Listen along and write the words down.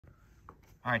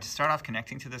All right, to start off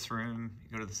connecting to this room,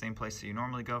 you go to the same place that you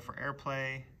normally go for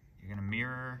AirPlay. You're gonna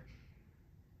mirror,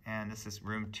 and this is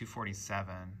room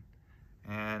 247.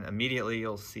 And immediately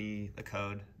you'll see the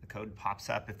code. The code pops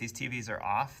up. If these TVs are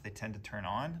off, they tend to turn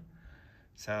on.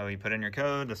 So you put in your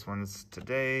code. This one's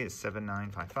today is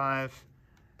 7955.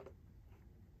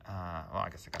 Well, I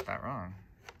guess I got that wrong.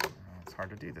 It's hard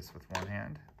to do this with one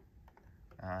hand.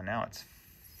 Now it's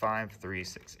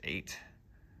 5368.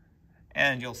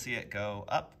 And you'll see it go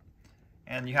up.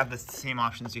 And you have the same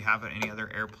options you have at any other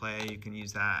AirPlay. You can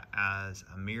use that as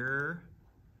a mirror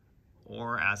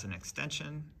or as an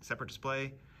extension, separate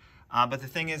display. But the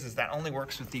thing is that only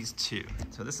works with these two.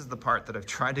 So this is the part that I've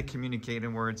tried to communicate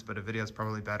in words, but a video is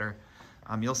probably better.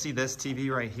 You'll see this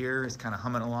TV right here is kind of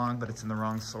humming along, but it's in the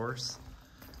wrong source.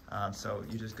 So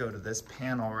you just go to this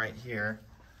panel right here,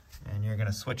 and you're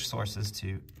gonna switch sources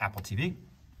to Apple TV.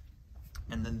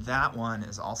 And then that one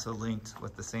is also linked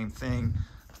with the same thing.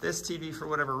 This TV, for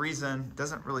whatever reason,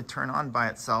 doesn't really turn on by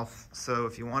itself. So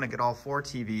if you want to get all 4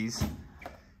 TVs,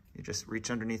 you just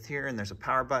reach underneath here and there's a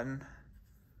power button.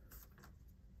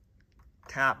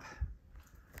 Tap.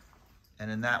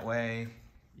 And in that way,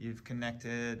 you've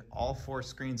connected all 4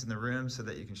 screens in the room so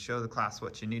that you can show the class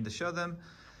what you need to show them.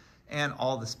 And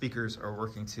all the speakers are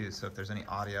working too. So if there's any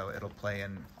audio, it'll play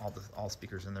in all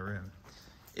speakers in the room.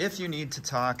 If you need to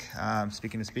talk,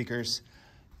 speaking of speakers,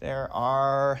 there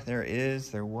was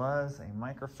a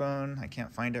microphone. I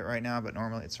can't find it right now, but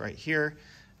normally it's right here.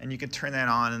 And you can turn that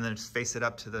on and then just face it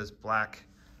up to those black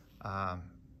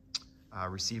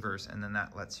receivers. And then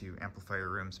that lets you amplify your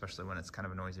room, especially when it's kind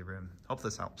of a noisy room. Hope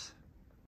this helps.